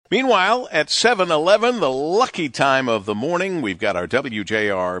Meanwhile, at 7:11, the lucky time of the morning, we've got our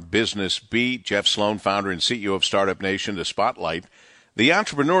WJR Business Beat. Jeff Sloan, founder and CEO of Startup Nation, to spotlight the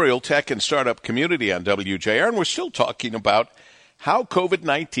entrepreneurial tech and startup community on WJR. And we're still talking about how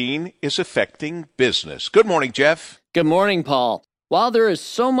COVID-19 is affecting business. Good morning, Jeff. Good morning, Paul. While there is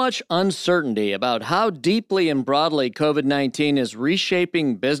so much uncertainty about how deeply and broadly COVID-19 is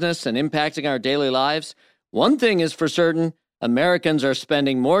reshaping business and impacting our daily lives, one thing is for certain: Americans are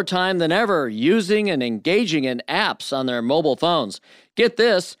spending more time than ever using and engaging in apps on their mobile phones. Get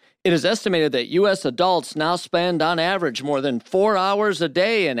this, it is estimated that U.S. adults now spend on average more than 4 hours a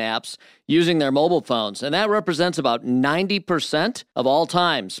day in apps using their mobile phones, and that represents about 90% of all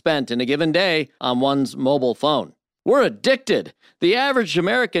time spent in a given day on one's mobile phone. We're addicted. The average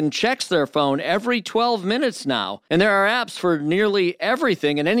American checks their phone every 12 minutes now, and there are apps for nearly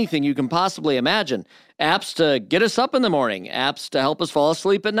everything and anything you can possibly imagine. Apps to get us up in the morning, apps to help us fall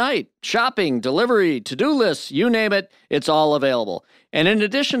asleep at night, shopping, delivery, to-do lists, you name it, it's all available. And in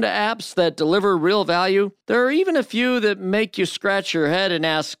addition to apps that deliver real value, there are even a few that make you scratch your head and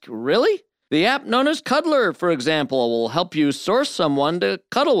ask, really? The app known as Cuddler, for example, will help you source someone to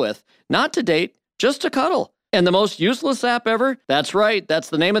cuddle with, not to date, just to cuddle. And the most useless app ever? That's right, that's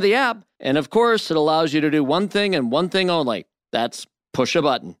the name of the app. And of course, it allows you to do one thing and one thing only. That's push a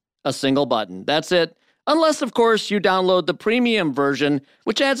button. A single button. That's it. Unless, of course, you download the premium version,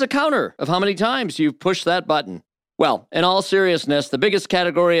 which adds a counter of how many times you've pushed that button. Well, in all seriousness, the biggest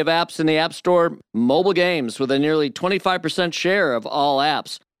category of apps in the App Store, mobile games, with a nearly 25% share of all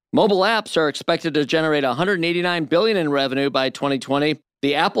apps. Mobile apps are expected to generate $189 billion in revenue by 2020.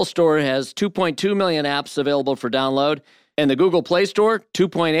 The Apple Store has 2.2 million apps available for download, and the Google Play Store,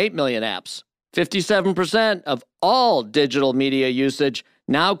 2.8 million apps. 57% of all digital media usage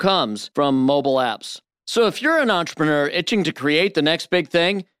now comes from mobile apps. So if you're an entrepreneur itching to create the next big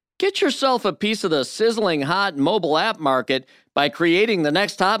thing, get yourself a piece of the sizzling hot mobile app market by creating the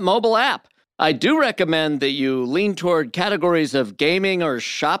next hot mobile app. I do recommend that you lean toward categories of gaming or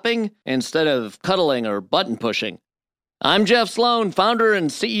shopping instead of cuddling or button pushing. I'm Jeff Sloan, founder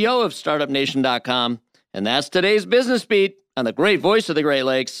and CEO of StartupNation.com, and that's today's Business Beat on the great voice of the Great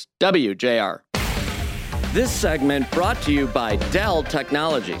Lakes, WJR. This segment brought to you by Dell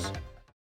Technologies.